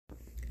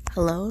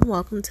Hello and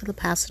welcome to the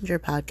Passenger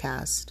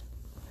Podcast.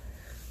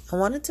 I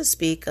wanted to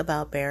speak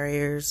about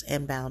barriers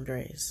and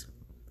boundaries,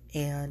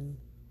 and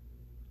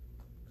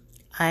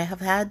I have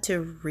had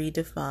to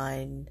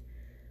redefine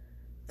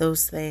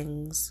those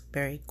things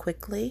very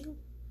quickly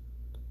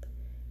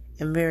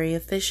and very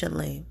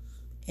efficiently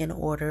in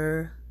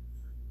order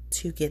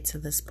to get to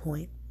this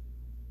point.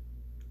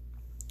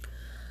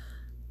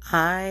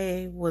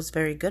 I was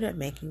very good at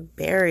making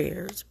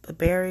barriers, but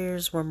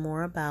barriers were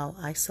more about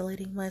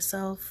isolating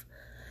myself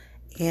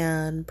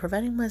and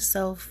preventing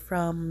myself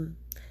from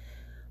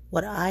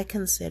what I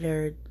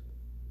considered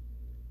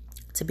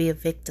to be a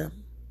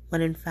victim, when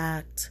in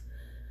fact,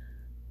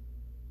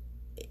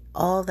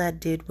 all that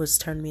did was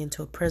turn me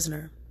into a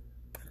prisoner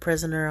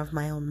of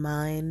my own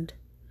mind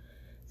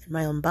and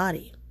my own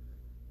body.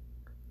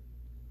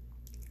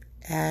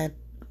 And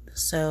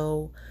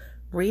so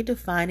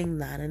redefining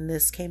that, and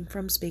this came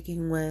from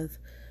speaking with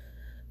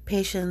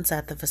patients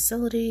at the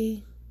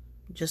facility,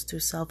 just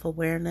through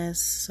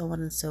self-awareness, so on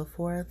and so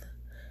forth,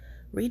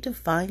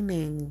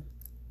 redefining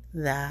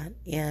that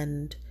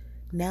and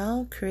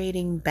now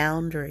creating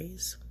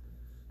boundaries.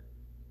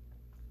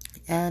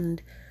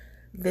 And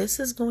this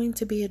is going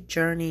to be a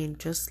journey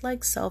just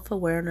like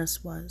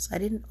self-awareness was. I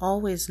didn't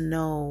always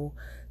know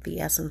the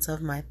essence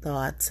of my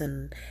thoughts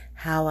and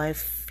how I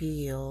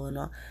feel, and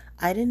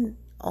I didn't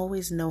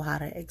always know how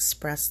to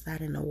express that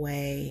in a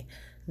way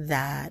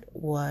that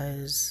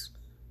was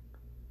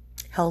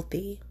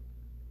healthy.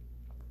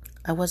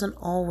 I wasn't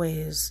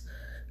always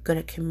good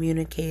at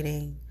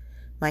communicating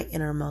my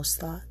innermost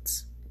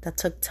thoughts. That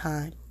took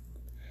time.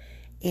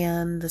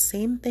 And the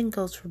same thing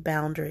goes for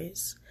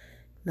boundaries.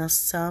 Now,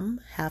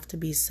 some have to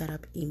be set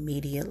up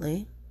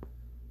immediately,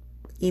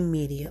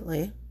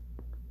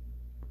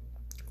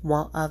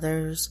 while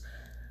others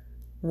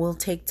will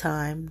take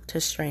time to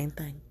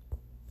strengthen.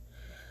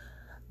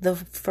 The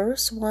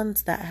first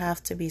ones that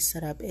have to be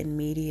set up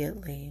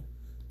immediately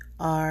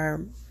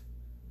are,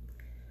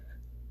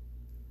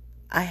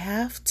 I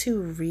have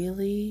to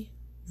really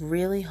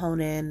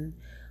hone in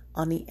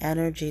on the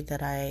energy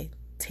that I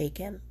take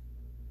in.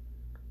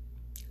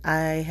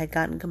 I had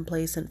gotten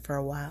complacent for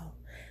a while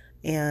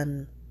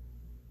and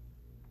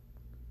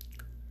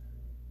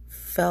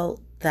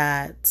felt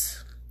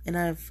that, and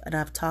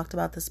I've talked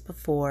about this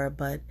before,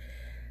 but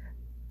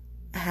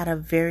I had a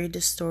very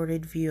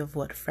distorted view of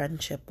what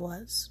friendship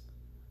was.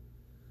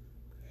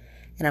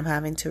 And I'm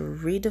having to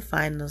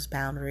redefine those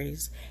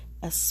boundaries,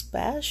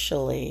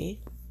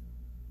 especially,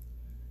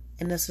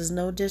 and this is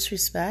no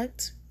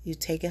disrespect, you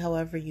take it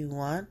however you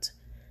want.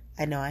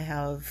 I know I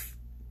have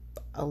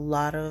a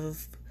lot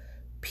of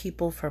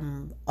people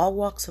from all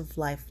walks of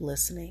life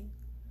listening,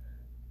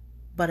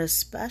 but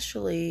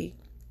especially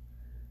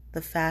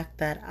the fact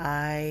that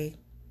I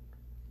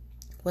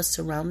was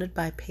surrounded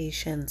by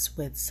patients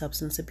with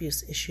substance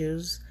abuse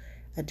issues,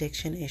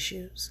 addiction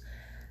issues.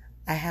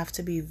 I have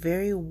to be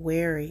very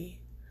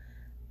wary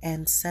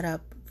and set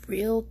up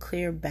real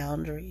clear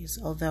boundaries.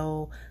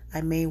 Although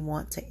I may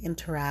want to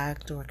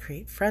interact or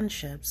create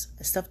friendships,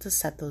 I still have to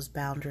set those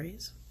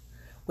boundaries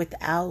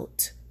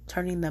without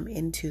turning them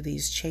into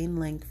these chain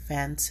link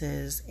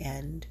fences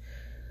and,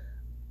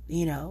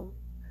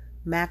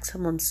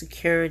 maximum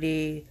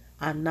security.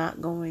 I'm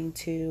not going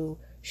to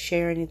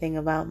share anything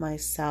about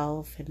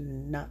myself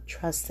and not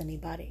trust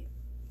anybody.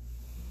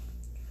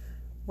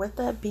 With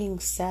that being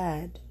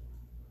said,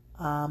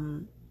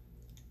 one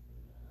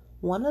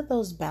of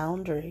those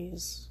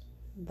boundaries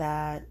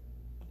that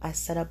I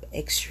set up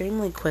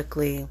extremely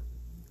quickly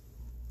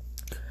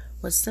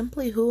was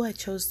simply who I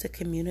chose to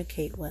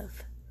communicate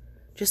with.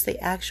 Just the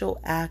actual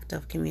act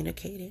of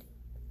communicating.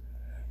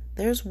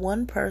 There's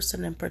one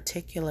person in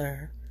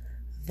particular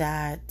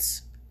that,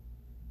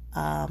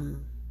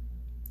 on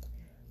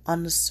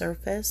the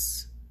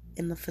surface,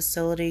 in the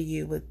facility,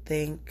 you would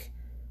think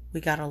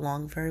we got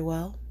along very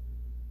well.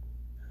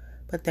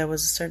 But there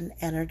was a certain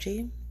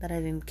energy that I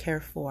didn't care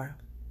for.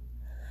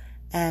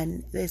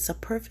 And it's a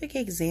perfect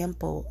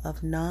example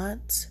of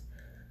not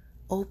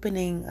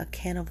opening a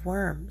can of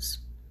worms.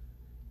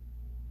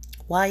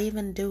 Why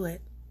even do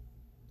it?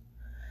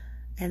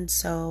 And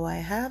so I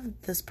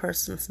have this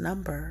person's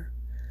number,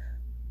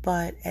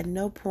 but at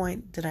no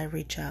point did I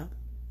reach out.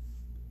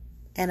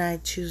 And I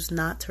choose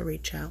not to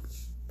reach out.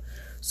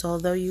 So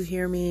although you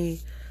hear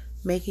me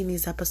making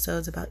these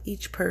episodes about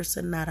each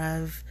person that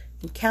I've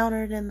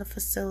encountered in the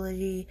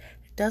facility,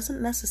 it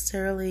doesn't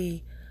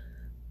necessarily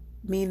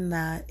mean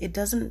that, it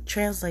doesn't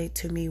translate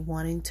to me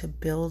wanting to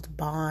build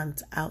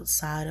bonds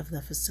outside of the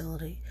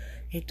facility.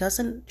 It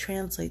doesn't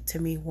translate to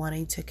me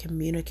wanting to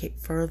communicate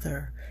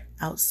further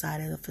outside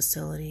of the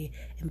facility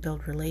and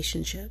build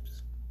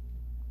relationships.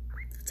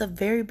 It's a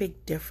very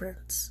big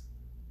difference.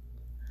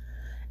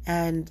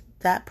 And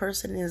that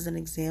person is an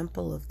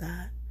example of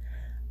that.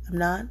 I'm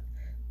not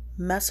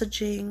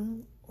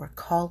messaging or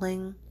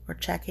calling or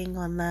checking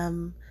on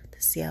them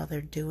to see how they're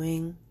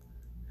doing.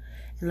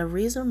 And the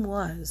reason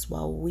was,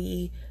 while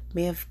we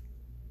may have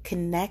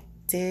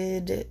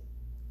connected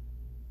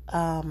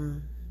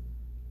on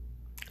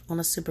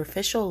a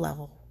superficial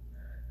level,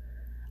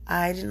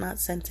 I did not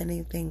sense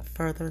anything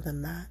further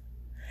than that.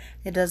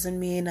 It doesn't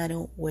mean I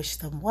don't wish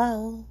them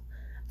well.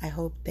 I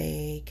hope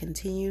they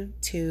continue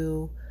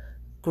to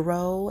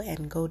grow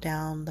and go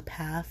down the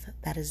path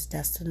that is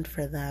destined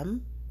for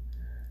them.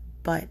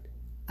 But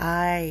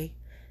I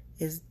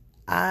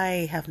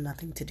have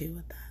nothing to do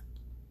with that.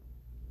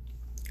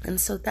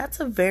 And so that's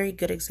a very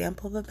good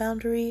example of a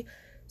boundary.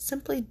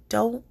 Simply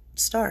don't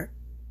start.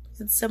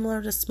 It's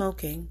similar to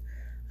smoking.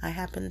 I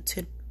happen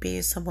to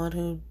be someone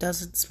who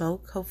doesn't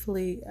smoke.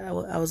 Hopefully,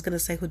 I was going to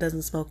say who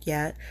doesn't smoke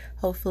yet.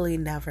 Hopefully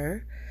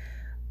never.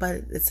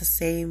 But it's the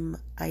same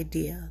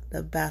idea.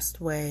 The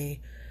best way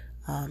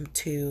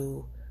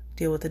to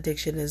deal with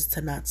addiction is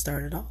to not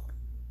start at all.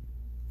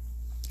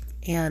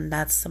 And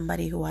that's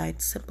somebody who I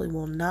simply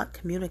will not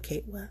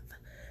communicate with.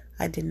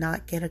 I did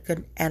not get a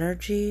good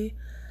energy.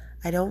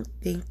 I don't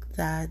think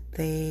that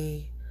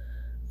they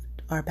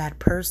are a bad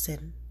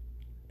person,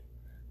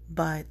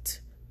 but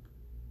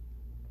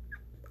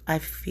I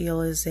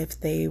feel as if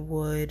they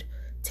would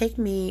take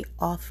me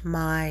off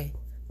my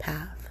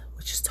path,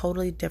 which is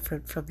totally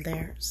different from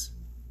theirs.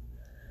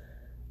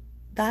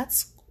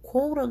 That's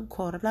quote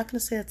unquote, I'm not going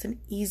to say that's an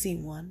easy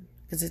one,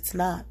 because it's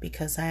not,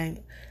 because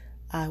I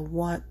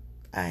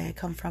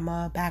come from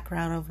a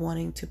background of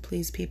wanting to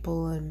please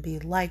people and be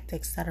liked,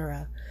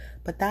 etc.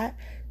 But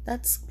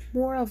that's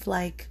more of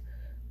like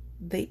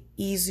the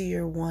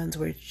easier ones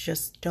where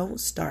just don't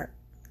start.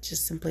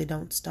 Just simply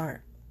don't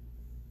start.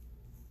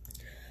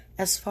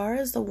 As far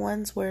as the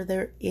ones where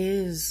there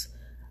is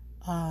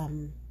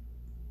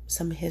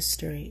some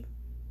history,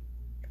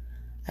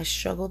 I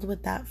struggled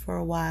with that for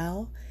a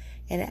while,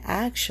 and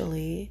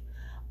actually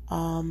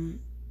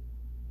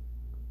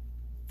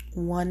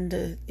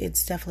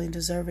it's definitely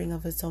deserving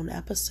of its own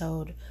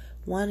episode.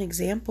 One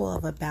example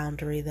of a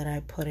boundary that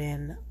I put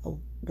in,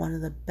 one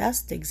of the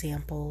best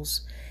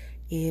examples,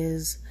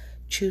 is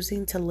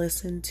choosing to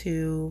listen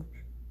to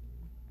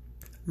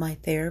my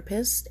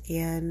therapist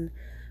and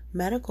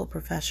medical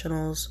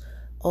professionals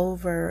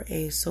over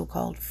a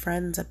so-called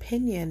friend's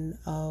opinion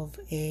of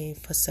a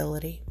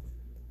facility.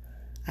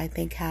 I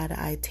think had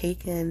I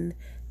taken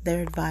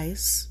their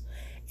advice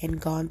and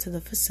gone to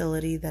the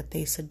facility that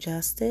they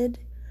suggested,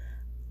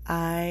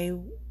 I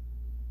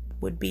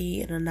would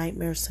be in a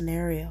nightmare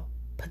scenario,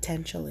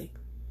 potentially.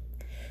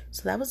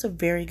 So that was a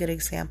very good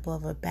example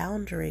of a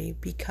boundary,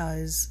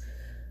 because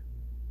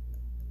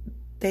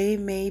they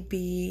may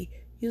be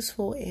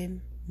useful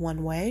in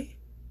one way,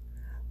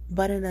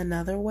 but in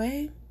another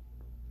way,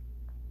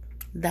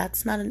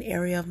 that's not an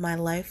area of my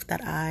life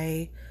that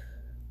I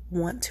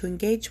want to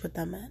engage with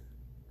them in.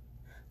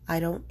 I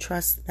don't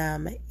trust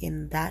them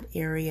in that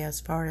area as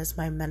far as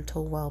my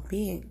mental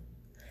well-being,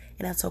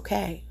 and that's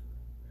okay.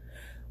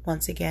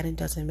 Once again, it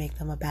doesn't make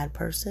them a bad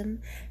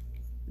person.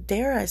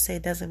 Dare I say,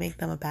 it doesn't make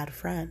them a bad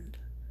friend.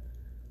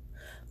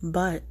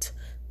 But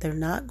they're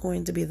not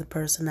going to be the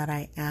person that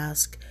I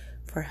ask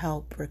for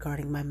help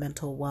regarding my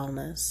mental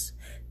wellness.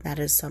 That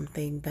is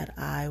something that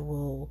I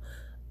will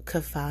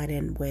confide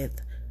in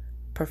with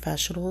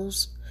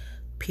professionals,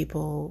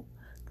 people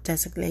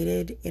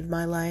designated in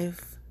my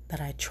life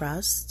that I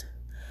trust.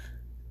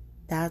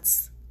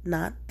 That's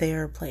not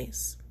their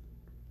place.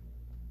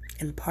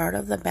 And part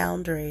of the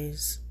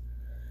boundaries,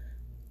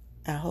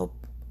 I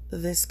hope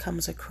this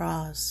comes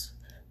across,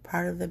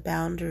 part of the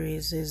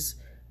boundaries is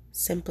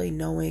simply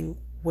knowing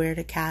where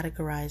to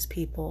categorize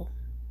people.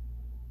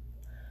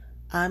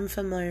 I'm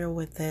familiar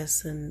with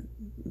this, and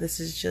this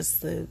is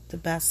just the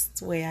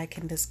best way I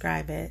can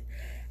describe it.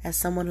 As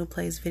someone who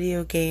plays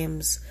video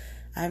games,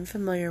 I'm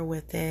familiar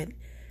with it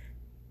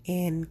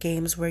in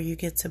games where you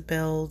get to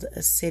build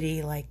a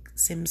city like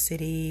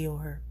SimCity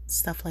or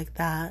stuff like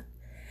that.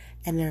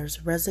 And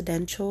there's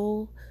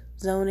residential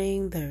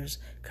zoning, there's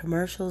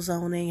commercial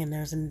zoning, and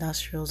there's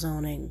industrial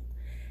zoning.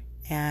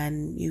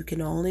 And you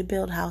can only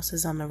build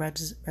houses on the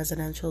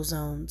residential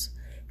zones.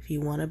 If you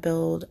want to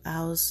build a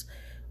house,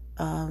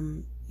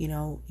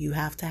 you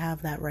have to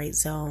have that right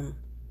zone.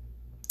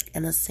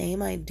 And the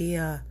same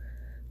idea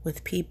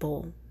with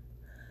people.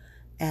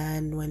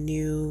 And when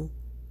you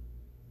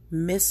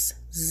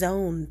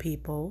miszone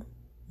people,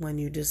 when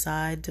you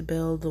decide to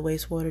build the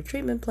wastewater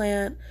treatment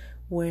plant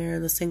where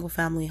the single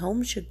family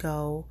home should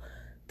go,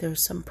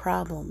 there's some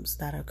problems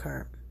that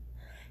occur.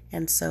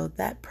 And so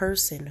that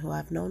person who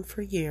I've known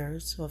for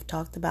years, who I've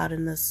talked about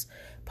in this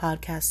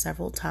podcast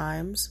several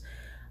times,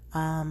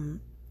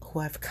 who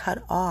I've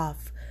cut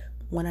off,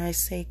 when I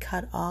say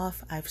cut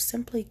off, I've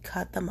simply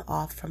cut them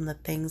off from the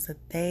things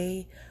that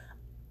they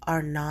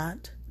are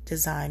not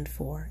designed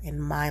for in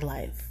my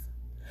life.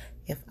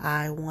 If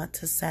I want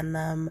to send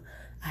them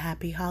a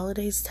happy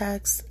holidays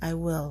text, I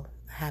will.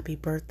 A happy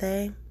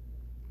birthday.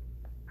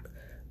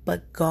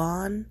 But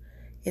gone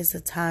is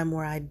the time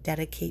where I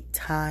dedicate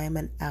time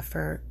and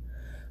effort,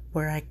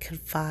 where I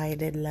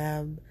confide in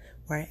them,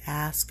 where I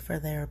ask for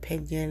their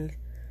opinion.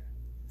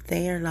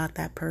 They are not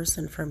that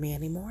person for me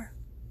anymore.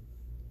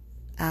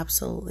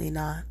 Absolutely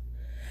not.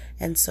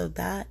 And so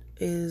that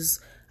is,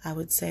 I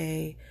would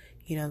say,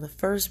 the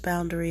first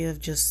boundary of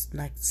just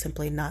like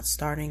simply not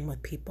starting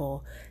with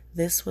people.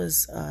 This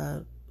was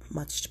a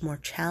much more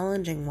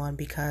challenging one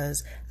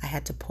because I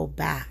had to pull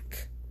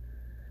back.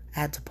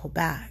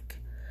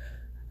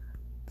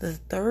 The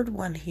third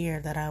one here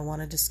that I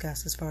want to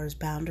discuss as far as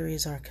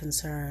boundaries are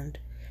concerned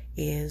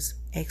is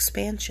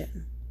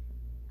expansion.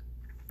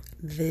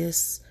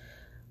 This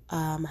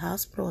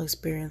hospital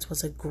experience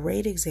was a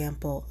great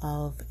example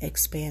of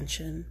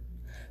expansion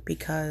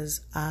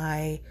because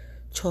I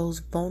chose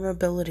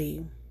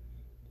vulnerability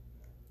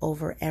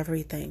over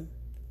everything,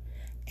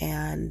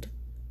 and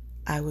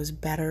I was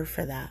better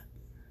for that.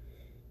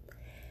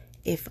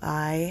 If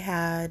I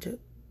had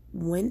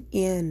went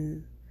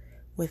in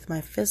with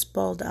my fist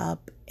balled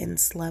up and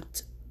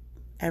slept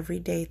every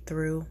day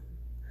through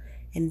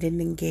and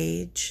didn't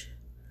engage,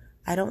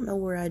 I don't know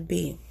where I'd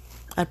be.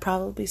 I'd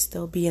probably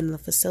still be in the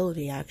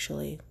facility,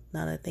 actually,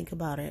 now that I think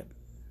about it.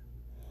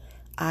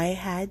 I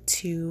had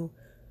to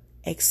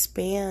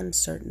expand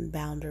certain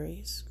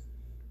boundaries.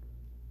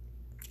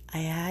 I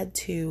had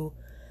to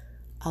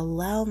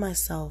allow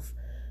myself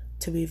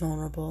to be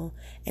vulnerable,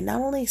 and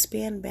not only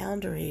expand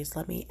boundaries,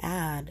 let me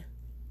add,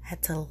 I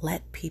had to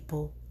let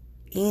people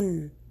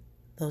in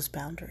those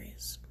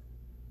boundaries.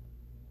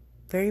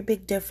 Very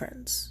big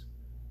difference.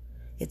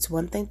 It's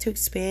one thing to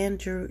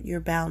expand your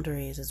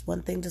boundaries. It's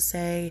one thing to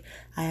say,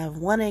 I have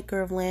 1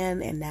 acre of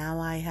land and now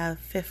I have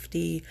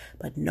 50,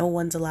 but no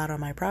one's allowed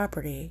on my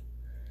property.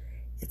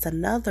 It's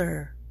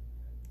another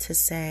to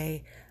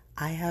say,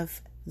 I have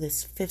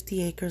this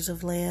 50 acres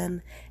of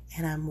land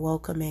and I'm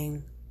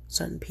welcoming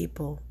certain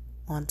people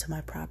onto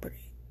my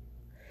property.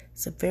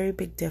 It's a very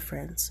big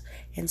difference.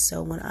 And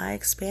so when I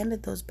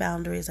expanded those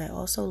boundaries, I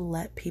also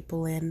let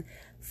people in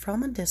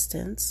from a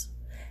distance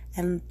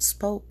and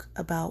spoke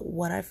about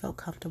what I felt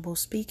comfortable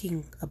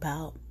speaking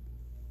about.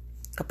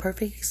 A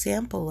perfect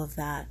example of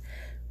that,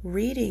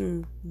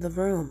 reading the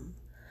room.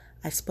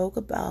 I spoke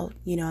about,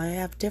 I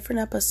have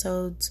different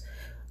episodes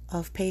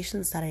of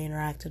patients that I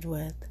interacted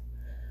with,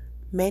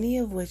 many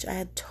of which I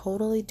had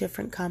totally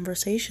different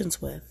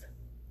conversations with.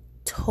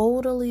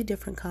 Totally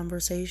different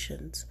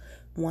conversations.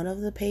 One of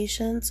the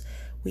patients,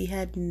 we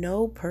had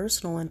no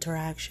personal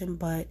interaction,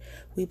 but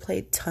we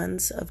played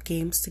tons of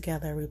games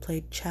together. We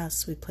played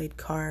chess, we played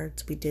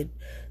cards, we did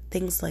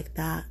things like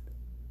that.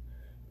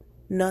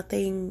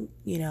 Nothing,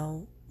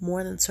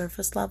 more than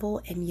surface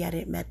level, and yet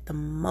it meant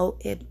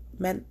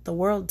the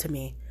world to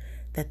me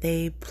that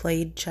they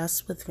played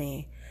chess with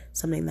me,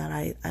 something that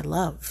I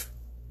love,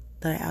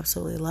 that I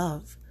absolutely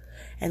love.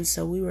 And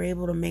so we were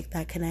able to make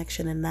that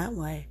connection in that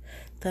way.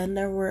 Then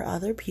there were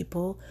other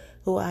people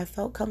who I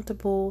felt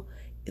comfortable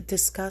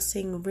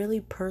discussing really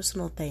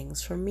personal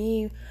things. For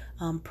me,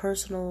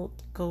 personal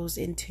goes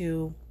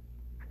into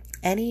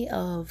any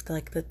of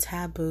the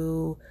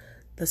taboo,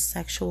 the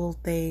sexual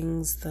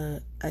things,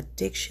 the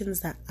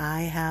addictions that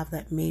I have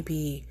that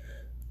maybe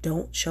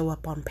don't show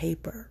up on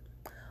paper.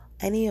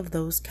 Any of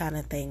those kind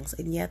of things.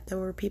 And yet there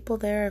were people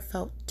there I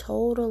felt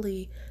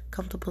totally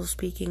comfortable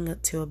speaking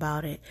to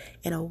about it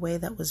in a way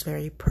that was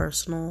very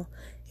personal.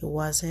 It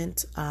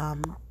wasn't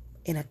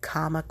in a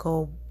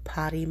comical,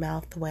 potty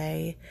mouthed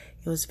way.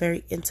 It was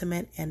very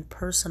intimate and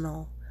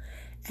personal.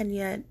 And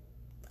yet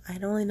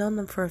I'd only known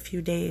them for a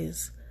few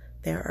days.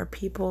 There are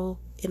people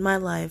in my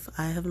life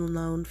I have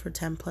known for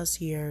 10 plus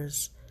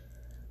years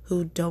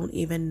who don't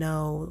even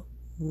know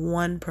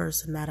one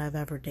person that I've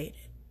ever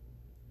dated.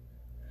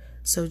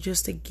 So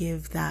just to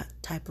give that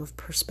type of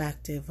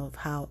perspective of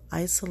how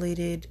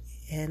isolated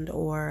and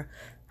or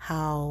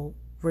how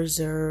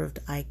reserved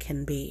I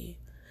can be.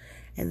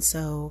 And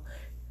so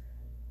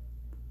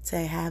to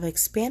have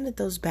expanded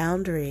those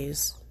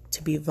boundaries,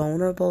 to be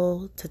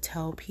vulnerable, to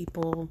tell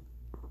people,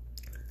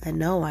 I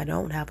know I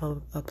don't have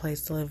a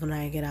place to live when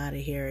I get out of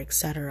here,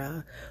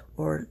 etc.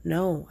 Or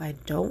no, I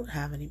don't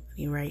have any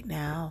money right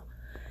now.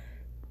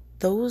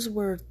 Those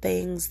were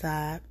things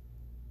that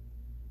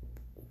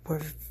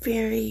were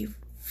very,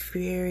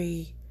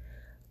 very,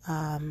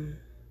 I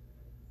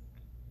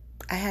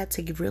had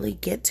to really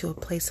get to a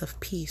place of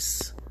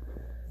peace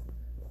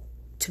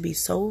to be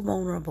so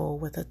vulnerable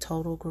with a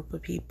total group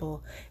of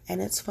people.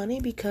 And it's funny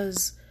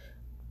because,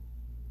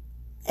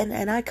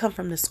 and I come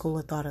from the school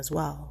of thought as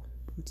well.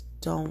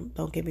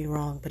 Don't get me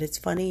wrong, but it's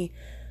funny,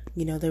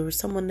 there was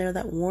someone there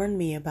that warned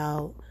me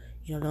about,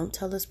 don't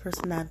tell this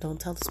person that, don't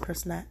tell this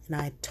person that, and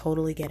I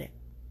totally get it.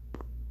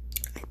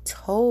 I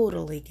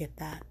totally get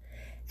that.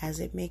 As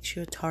it makes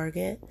you a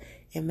target,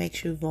 it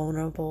makes you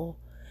vulnerable.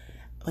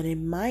 But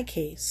in my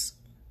case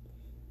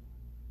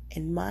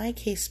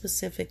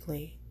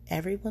specifically,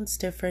 everyone's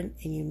different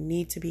and you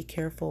need to be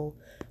careful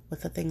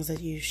with the things that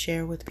you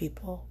share with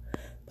people.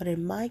 But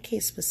in my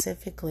case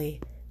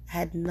specifically, I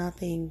had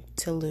nothing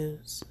to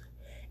lose.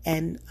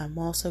 And I'm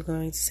also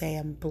going to say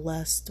I'm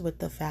blessed with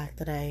the fact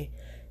that I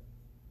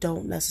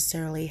don't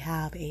necessarily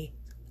have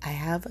I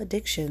have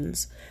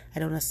addictions. I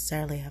don't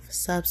necessarily have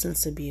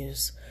substance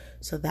abuse.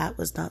 So that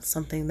was not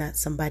something that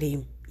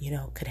somebody,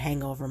 could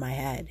hang over my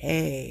head.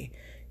 Hey,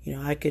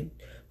 I could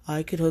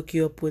hook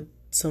you up with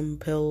some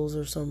pills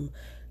or some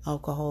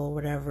alcohol or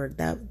whatever.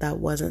 That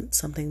wasn't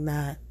something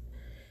that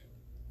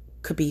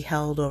could be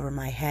held over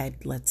my head,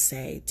 let's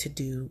say, to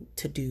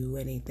do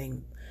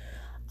anything.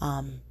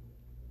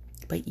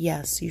 But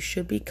yes, you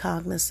should be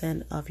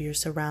cognizant of your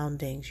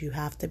surroundings. You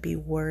have to be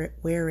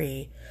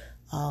wary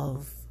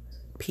of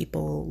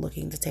people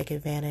looking to take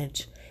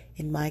advantage.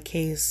 In my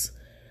case,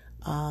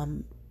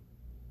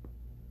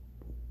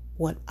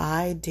 what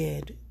I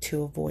did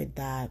to avoid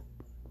that,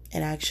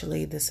 and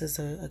actually this is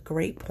a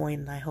great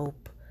point, and I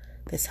hope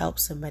this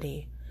helps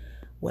somebody.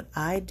 What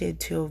I did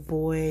to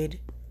avoid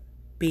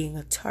being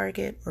a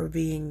target or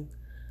being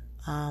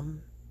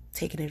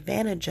taken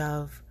advantage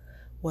of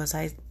was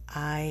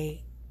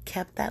I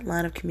kept that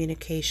line of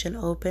communication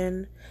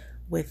open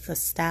with the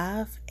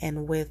staff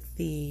and with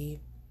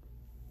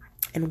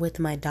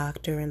my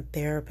doctor and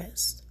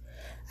therapist.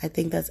 I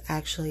think that's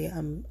actually,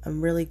 I'm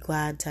really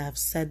glad to have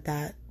said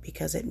that,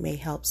 because it may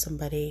help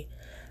somebody.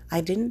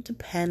 I didn't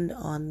depend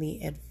on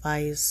the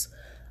advice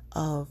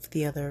of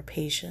the other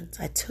patients.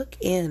 I took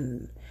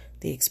in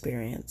the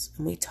experience,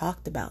 and we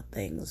talked about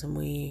things, and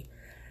we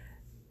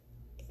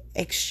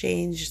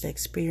exchanged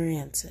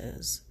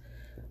experiences.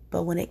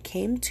 But when it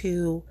came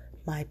to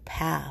my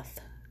path,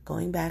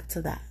 going back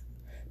to that,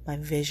 my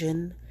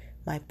vision,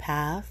 my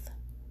path,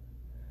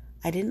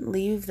 I didn't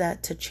leave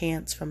that to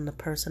chance from the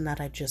person that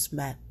I just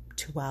met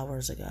 2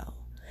 hours ago.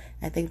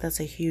 I think that's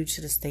a huge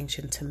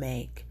distinction to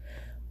make.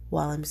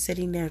 While I'm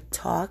sitting there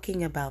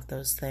talking about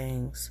those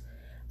things,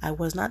 I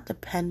was not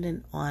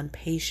dependent on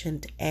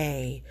patient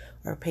A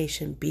or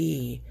patient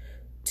B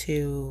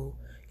to,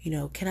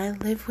 can I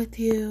live with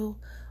you?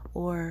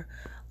 Or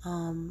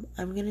I'm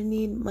going to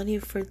need money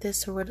for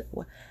this or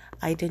what.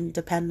 I didn't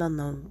depend on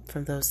them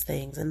for those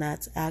things. And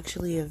that's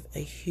actually a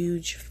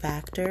huge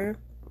factor,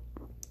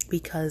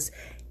 because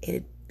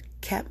it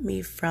kept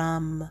me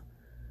from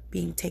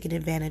being taken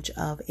advantage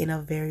of in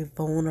a very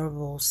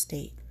vulnerable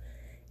state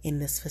in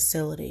this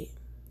facility.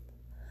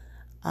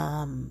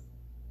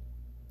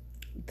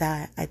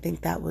 That I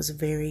think that was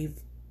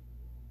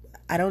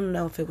I don't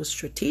know if it was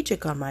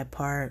strategic on my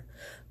part,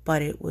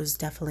 but it was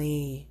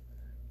definitely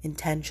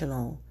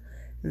intentional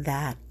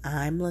that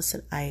I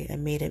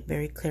made it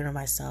very clear to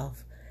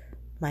myself.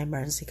 My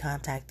emergency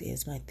contact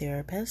is my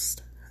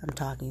therapist. I'm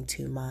talking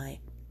to my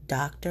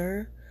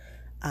doctor.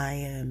 I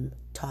am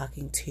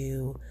talking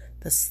to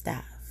the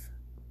staff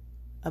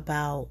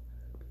about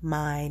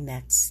my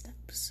next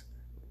steps.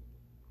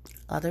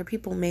 Other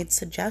people made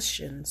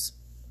suggestions.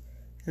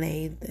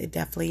 They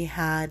definitely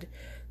had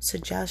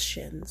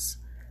suggestions.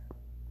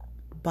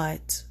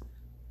 But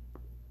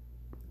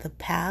the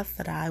path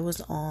that I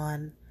was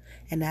on,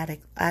 and that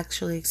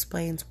actually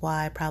explains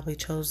why I probably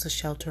chose the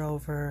shelter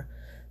over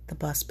the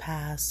bus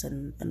pass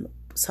and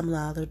some of the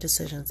other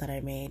decisions that I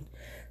made.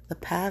 The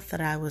path that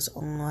I was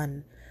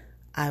on,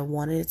 I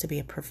wanted it to be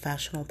a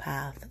professional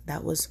path.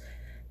 That was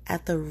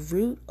at the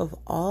root of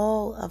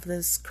all of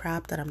this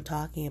crap that I'm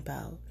talking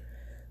about.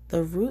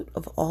 The root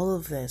of all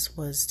of this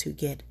was to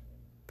get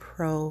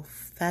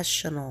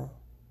professional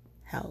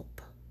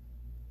help.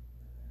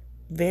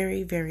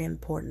 Very, very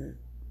important.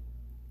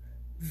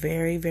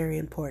 Very, very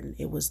important.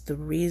 It was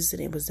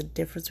the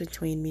difference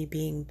between me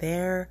being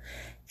there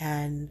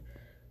and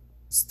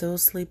still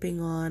sleeping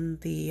on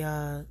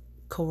the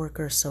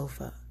coworker's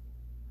sofa,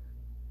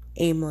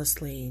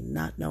 aimlessly,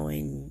 not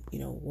knowing,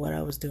 what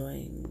I was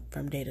doing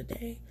from day to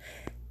day.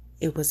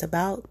 It was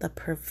about the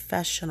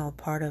professional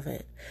part of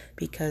it,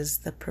 because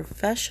the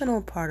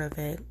professional part of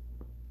it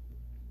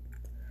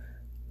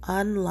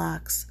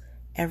unlocks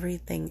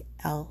everything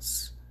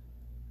else.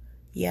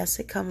 Yes,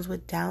 it comes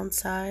with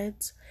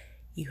downsides.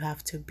 You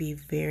have to be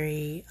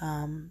very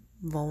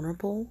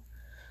vulnerable,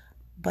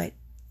 but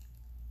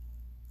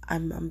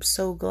I'm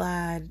so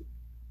glad,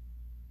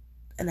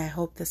 and I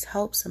hope this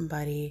helps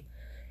somebody.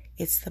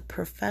 It's the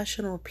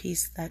professional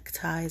piece that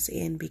ties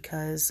in,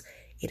 because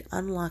it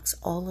unlocks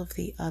all of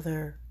the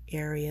other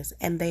areas,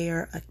 and they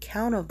are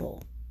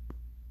accountable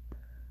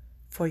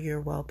for your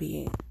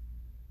well-being.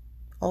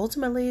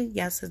 Ultimately,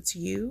 yes, it's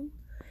you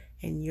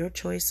and your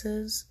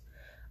choices,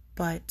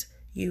 but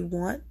you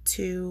want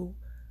to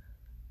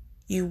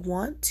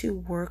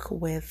work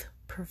with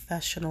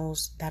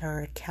professionals that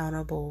are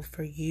accountable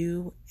for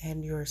you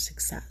and your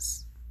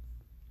success.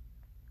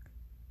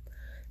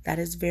 That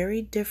is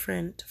very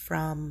different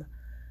from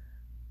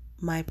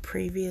my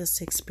previous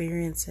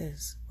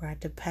experiences, where I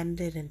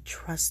depended and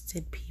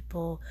trusted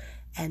people,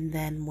 and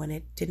then when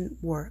it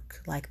didn't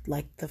work, like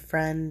the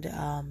friend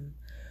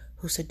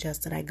who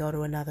suggested I go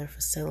to another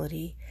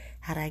facility.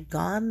 Had I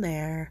gone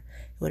there,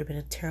 it would have been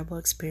a terrible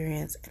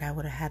experience, and I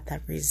would have had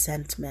that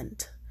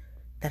resentment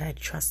that I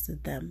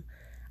trusted them.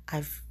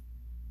 I've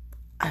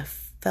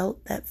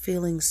felt that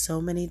feeling so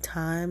many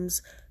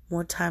times,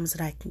 more times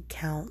than I can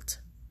count.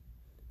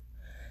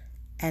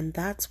 And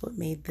that's what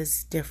made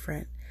this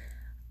different.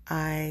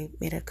 I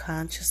made a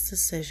conscious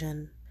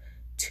decision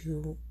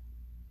to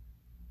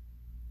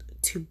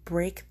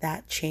break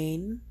that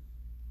chain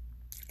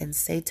and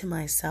say to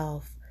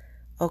myself,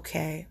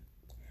 okay,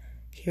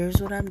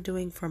 here's what I'm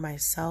doing for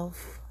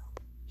myself.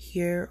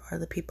 Here are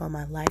the people in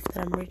my life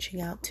that I'm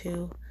reaching out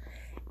to.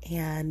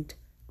 And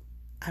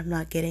I'm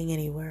not getting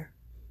anywhere.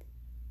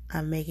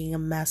 I'm making a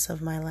mess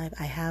of my life.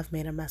 I have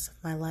made a mess of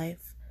my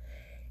life.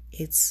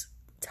 It's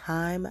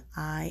time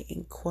I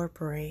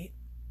incorporate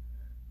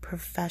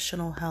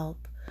professional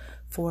help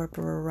for a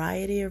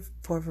variety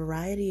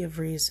of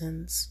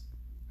reasons.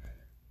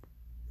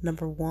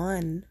 Number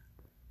one,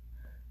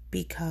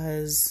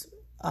 because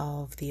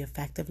of the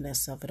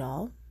effectiveness of it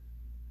all.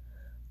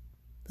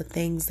 The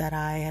things that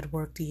I had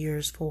worked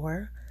years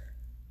for,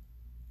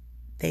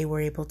 they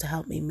were able to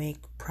help me make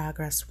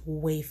progress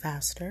way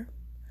faster.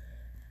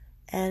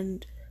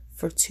 And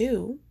for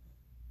two,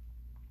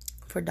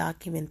 for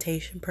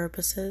documentation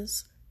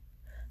purposes,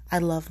 I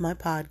love my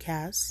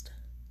podcast.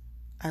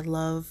 I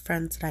love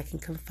friends that I can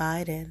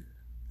confide in.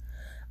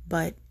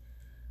 But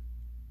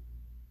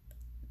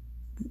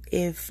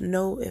if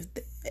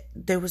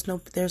there's no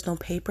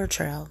paper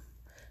trail.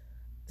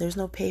 There's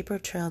no paper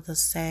trail to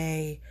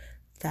say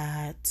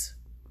that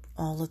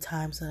all the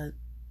times that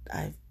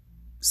I've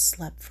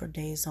slept for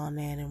days on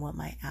end and what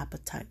my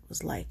appetite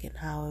was like and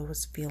how I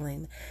was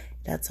feeling.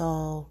 It's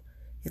all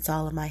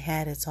in my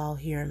head. It's all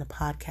here in the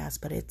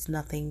podcast, but it's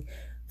nothing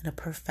in a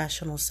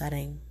professional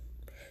setting.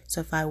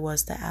 So if I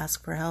was to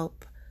ask for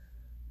help,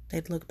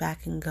 they'd look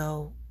back and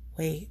go,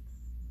 wait,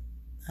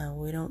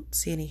 we don't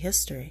see any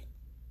history.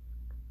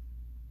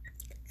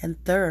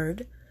 And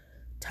third,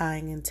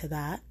 tying into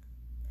that,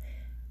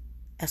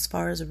 as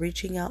far as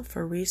reaching out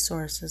for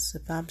resources,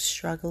 if I'm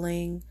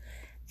struggling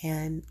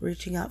and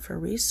reaching out for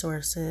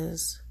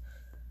resources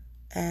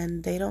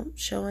and they don't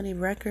show any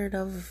record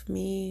of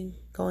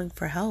me going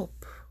for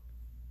help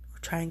or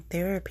trying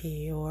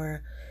therapy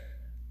or,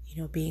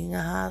 being in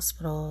a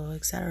hospital,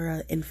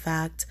 etc. In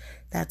fact,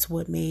 that's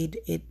what made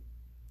it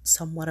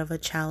somewhat of a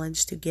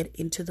challenge to get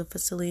into the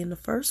facility in the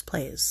first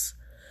place.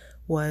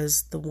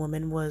 Was the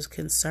woman was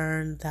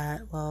concerned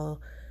that, well,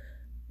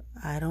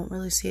 I don't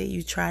really see it.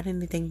 You tried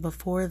anything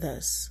before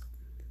this.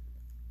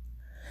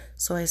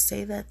 So I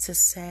say that to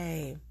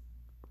say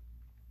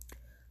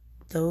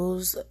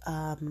those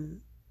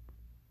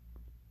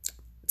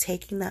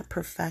taking that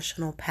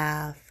professional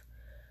path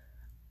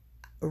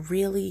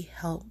really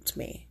helped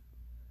me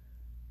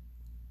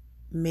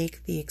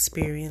make the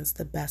experience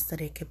the best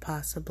that it could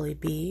possibly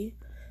be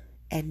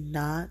and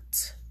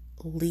not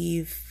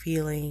leave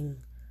feeling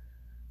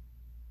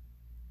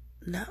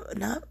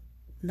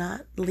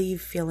not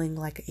leave feeling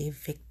like a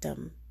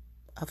victim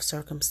of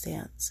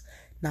circumstance,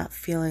 not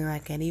feeling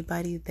like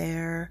anybody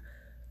there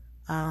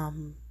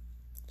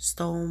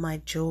stole my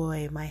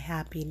joy, my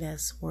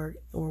happiness, or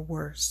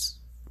worse.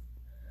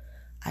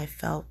 I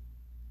felt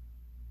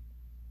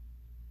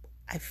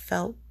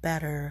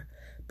better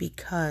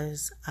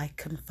because I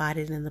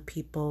confided in the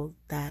people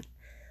that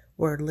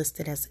were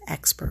listed as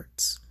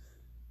experts,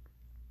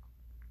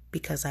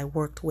 because I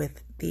worked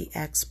with the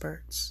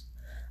experts.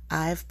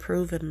 I've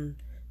proven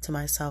to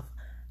myself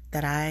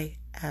that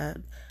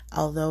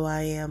although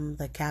I am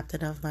the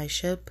captain of my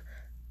ship,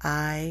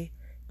 I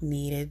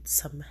needed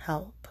some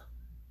help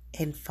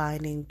in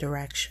finding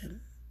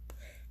direction.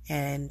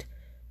 And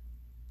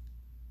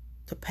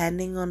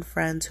depending on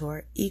friends who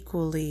are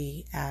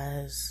equally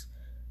as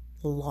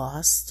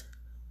lost,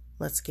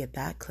 let's get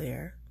that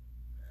clear.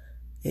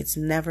 It's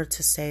never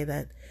to say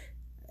that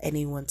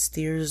anyone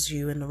steers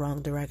you in the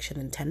wrong direction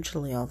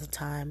intentionally all the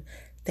time.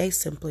 They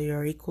simply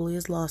are equally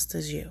as lost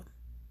as you.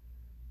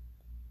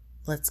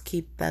 Let's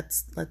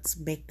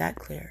make that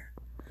clear.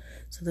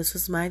 So this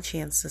was my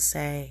chance to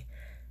say,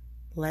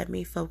 let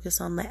me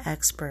focus on the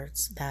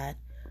experts that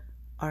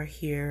are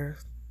here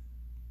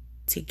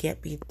to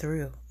get me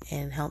through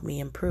and help me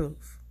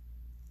improve.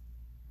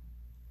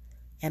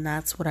 And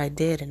that's what I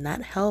did, and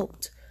that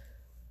helped.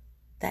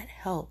 That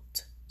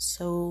helped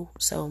so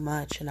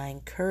much. And I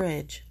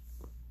encourage,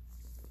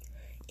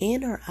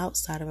 in or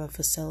outside of a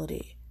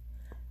facility,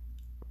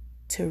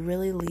 to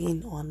really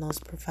lean on those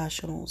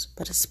professionals,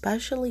 but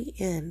especially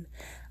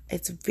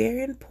it's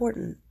very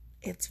important.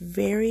 It's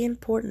very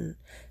important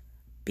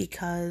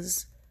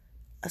because,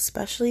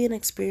 especially an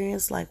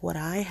experience like what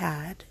I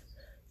had,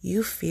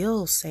 you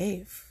feel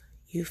safe,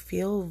 you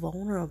feel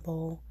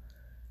vulnerable,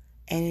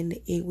 and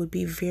it would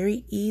be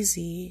very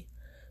easy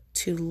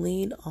to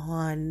lean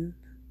on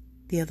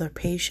the other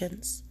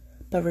patients.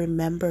 But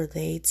remember,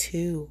 they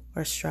too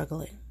are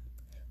struggling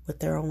with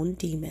their own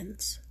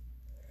demons.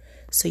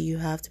 So you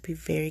have to be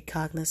very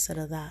cognizant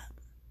of that.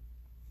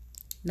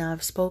 Now,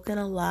 I've spoken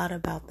a lot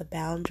about the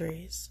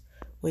boundaries,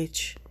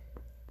 which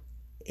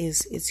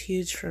is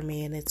huge for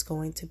me, and it's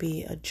going to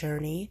be a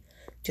journey,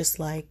 just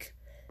like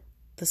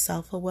the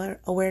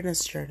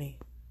self-awareness journey.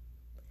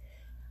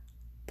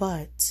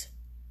 But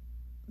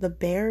the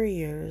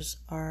barriers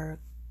are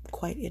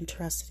quite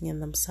interesting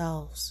in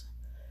themselves.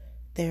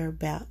 There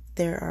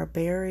are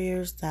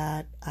barriers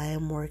that I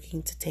am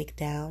working to take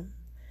down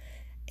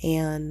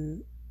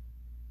and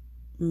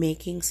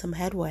making some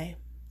headway.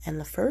 And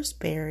the first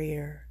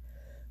barrier,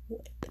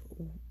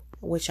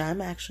 which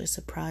I'm actually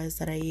surprised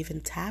that I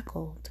even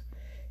tackled,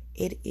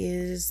 it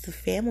is the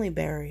family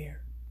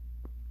barrier.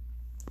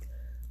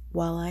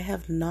 While I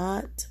have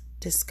not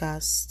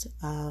discussed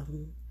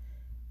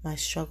my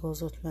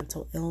struggles with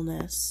mental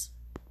illness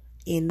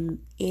in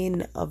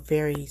a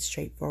very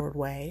straightforward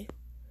way.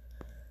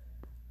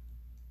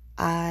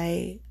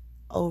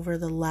 Over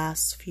the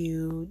last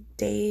few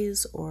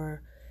days,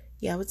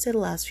 I would say the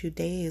last few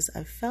days,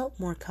 I felt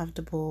more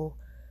comfortable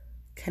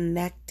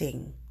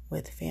connecting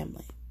with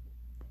family,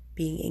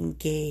 being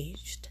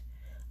engaged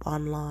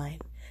online.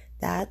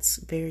 That's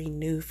very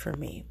new for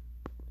me.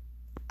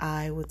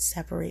 I would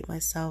separate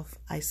myself,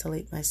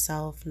 isolate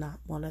myself, not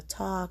want to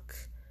talk,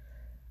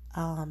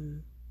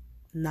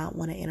 not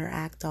want to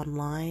interact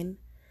online,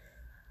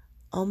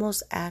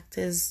 almost act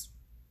as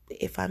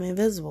if I'm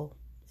invisible,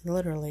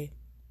 literally.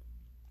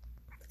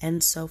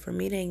 And so for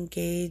me to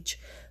engage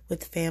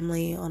with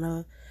family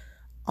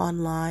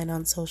online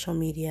on social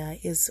media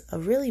is a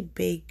really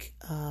big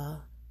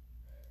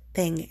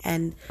thing.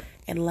 And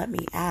let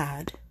me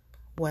add,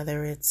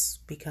 whether it's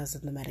because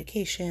of the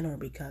medication or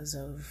because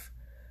of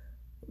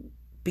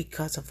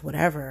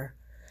whatever,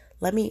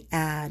 let me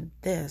add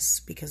this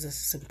because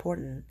this is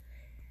important.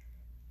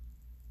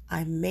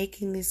 I'm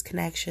making these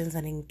connections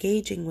and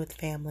engaging with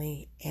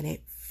family, and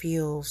it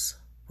feels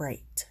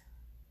right.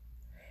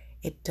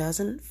 It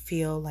doesn't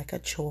feel like a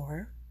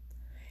chore.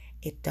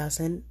 It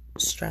doesn't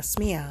stress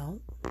me out.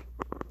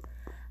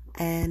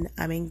 And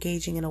I'm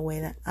engaging in a way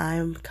that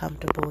I'm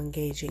comfortable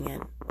engaging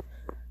in.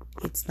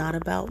 It's not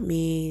about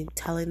me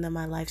telling them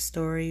my life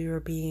story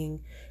or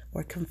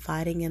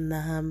confiding in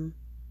them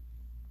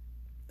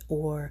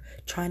or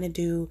trying to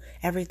do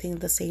everything at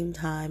the same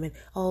time and,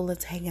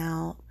 let's hang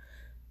out.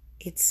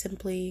 It's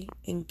simply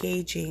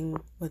engaging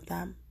with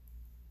them.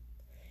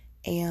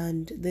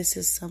 And this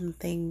is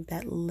something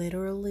that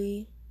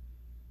literally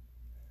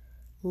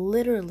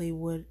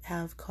would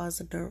have caused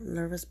a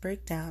nervous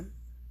breakdown.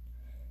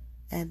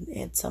 And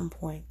at some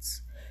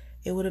points,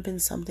 it would have been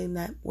something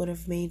that would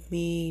have made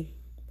me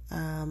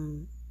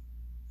run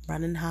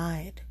and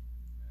hide,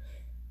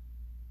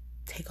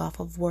 take off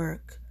of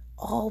work,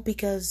 all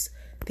because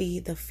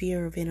the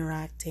fear of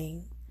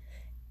interacting,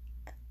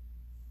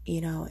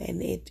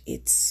 and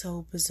it's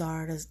so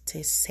bizarre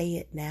to say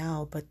it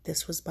now, but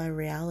this was my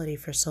reality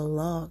for so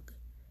long.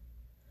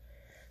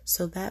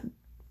 So that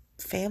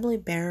family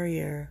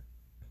barrier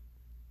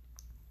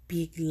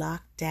being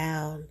locked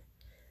down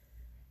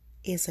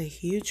is a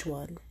huge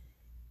one.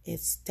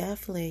 It's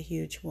definitely a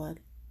huge one.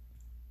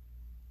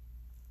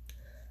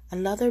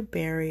 Another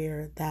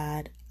barrier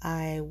that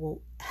I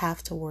will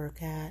have to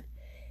work at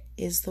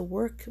is the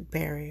work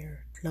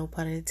barrier, no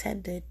pun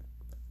intended.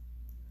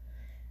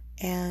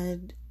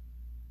 And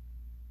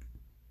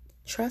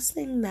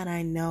trusting that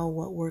I know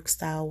what work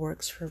style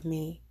works for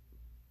me.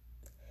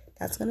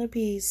 That's going to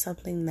be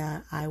something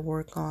that I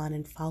work on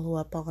and follow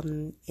up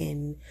on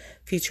in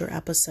future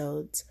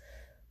episodes.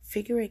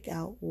 Figuring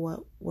out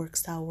what work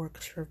style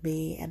works for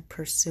me and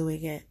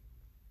pursuing it.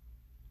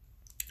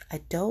 I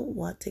don't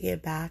want to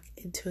get back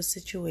into a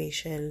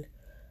situation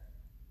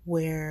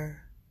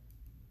where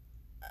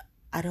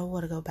I don't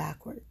want to go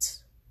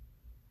backwards.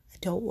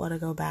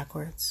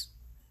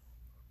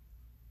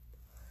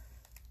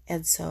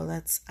 And so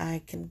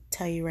I can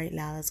tell you right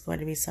now, that's going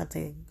to be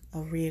a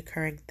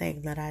reoccurring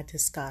thing that I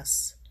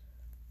discuss.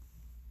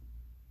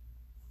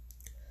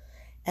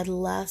 And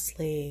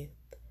lastly,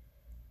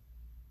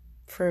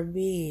 for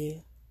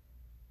me,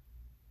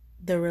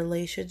 the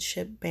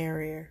relationship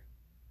barrier,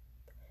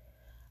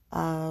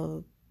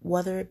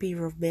 whether it be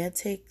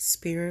romantic,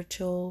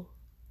 spiritual,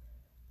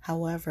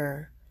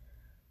 however,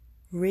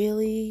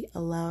 really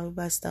allowing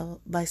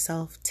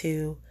myself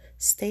to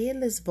stay in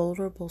this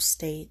vulnerable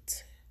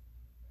state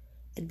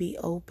and be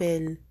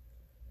open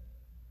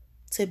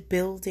to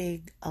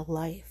building a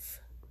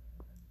life.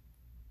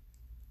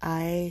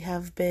 I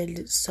have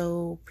been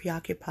so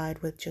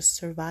preoccupied with just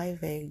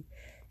surviving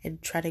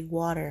and treading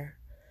water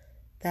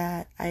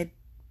that I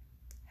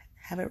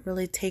haven't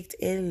really taken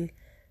in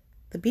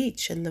the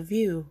beach and the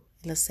view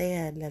and the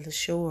sand and the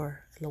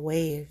shore and the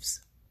waves.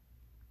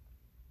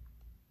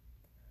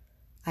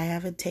 I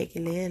haven't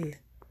taken in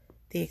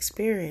the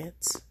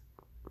experience.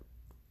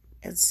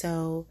 And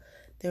so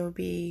there will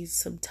be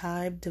some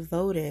time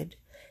devoted,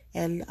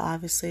 and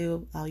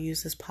obviously I'll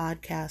use this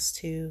podcast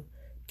to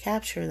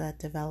capture that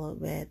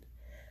development,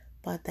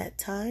 but that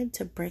time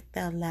to break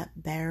down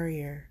that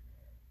barrier,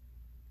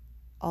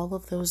 all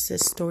of those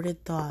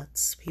distorted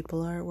thoughts,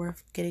 people aren't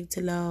worth getting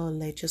to know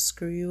and they just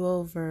screw you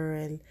over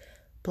and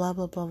blah,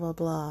 blah, blah, blah,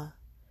 blah.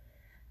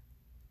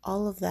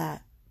 All of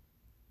that.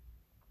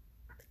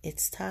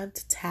 It's time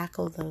to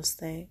tackle those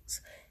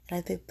things. And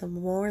I think the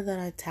more that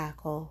I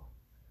tackle,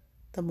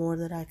 the more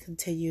that I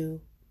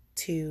continue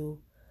to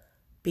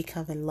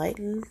become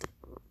enlightened,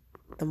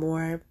 the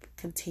more I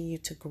continue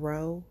to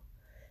grow,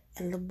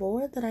 and the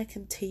more that I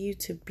continue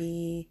to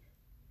be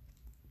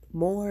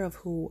more of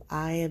who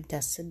I am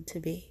destined to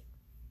be.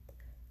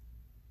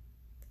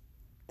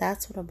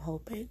 That's what I'm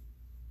hoping.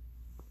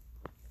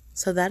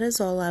 So that is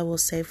all I will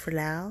say for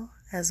now.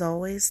 As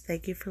always,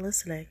 thank you for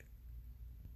listening.